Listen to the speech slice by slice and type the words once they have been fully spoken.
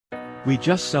We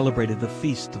just celebrated the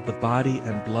feast of the body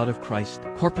and blood of Christ,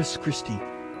 Corpus Christi,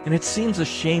 and it seems a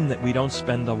shame that we don't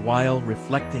spend a while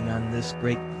reflecting on this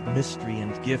great mystery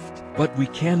and gift. But we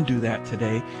can do that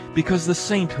today because the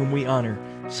saint whom we honor,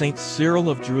 Saint Cyril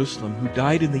of Jerusalem, who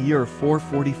died in the year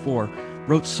 444,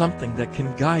 wrote something that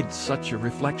can guide such a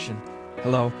reflection.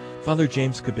 Hello, Father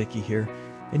James Kubicki here.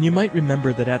 And you might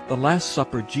remember that at the Last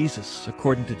Supper, Jesus,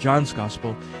 according to John's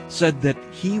Gospel, said that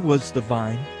he was the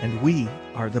vine and we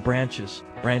are the branches.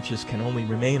 Branches can only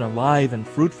remain alive and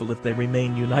fruitful if they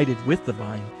remain united with the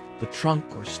vine, the trunk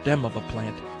or stem of a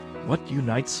plant. What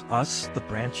unites us, the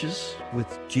branches,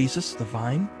 with Jesus, the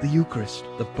vine? The Eucharist,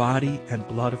 the body and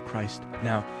blood of Christ.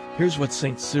 Now, here's what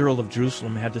St. Cyril of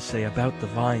Jerusalem had to say about the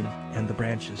vine and the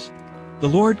branches. The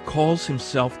Lord calls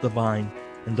himself the vine,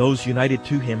 and those united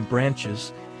to him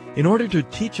branches, in order to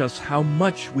teach us how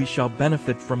much we shall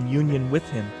benefit from union with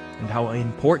him, and how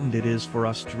important it is for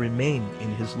us to remain in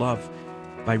his love.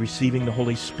 By receiving the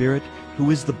Holy Spirit,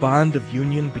 who is the bond of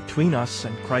union between us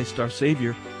and Christ our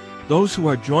Savior, those who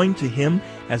are joined to him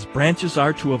as branches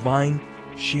are to a vine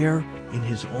share in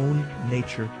his own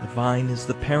nature. The vine is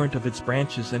the parent of its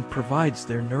branches and provides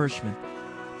their nourishment.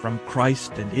 From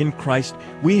Christ and in Christ,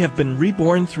 we have been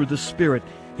reborn through the Spirit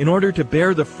in order to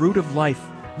bear the fruit of life,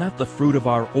 not the fruit of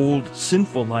our old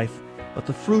sinful life, but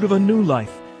the fruit of a new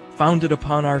life, founded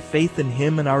upon our faith in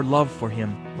him and our love for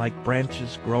him. Like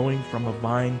branches growing from a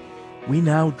vine, we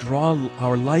now draw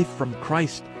our life from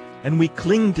Christ, and we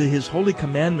cling to his holy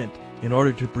commandment in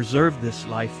order to preserve this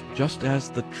life, just as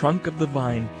the trunk of the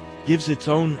vine gives its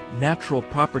own natural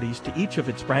properties to each of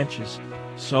its branches.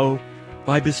 So,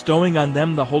 by bestowing on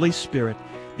them the Holy Spirit,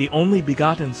 the only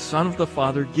begotten Son of the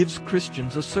Father gives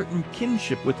Christians a certain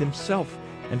kinship with himself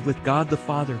and with God the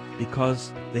Father,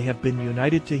 because they have been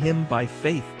united to him by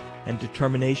faith and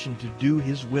determination to do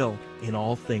his will in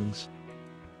all things.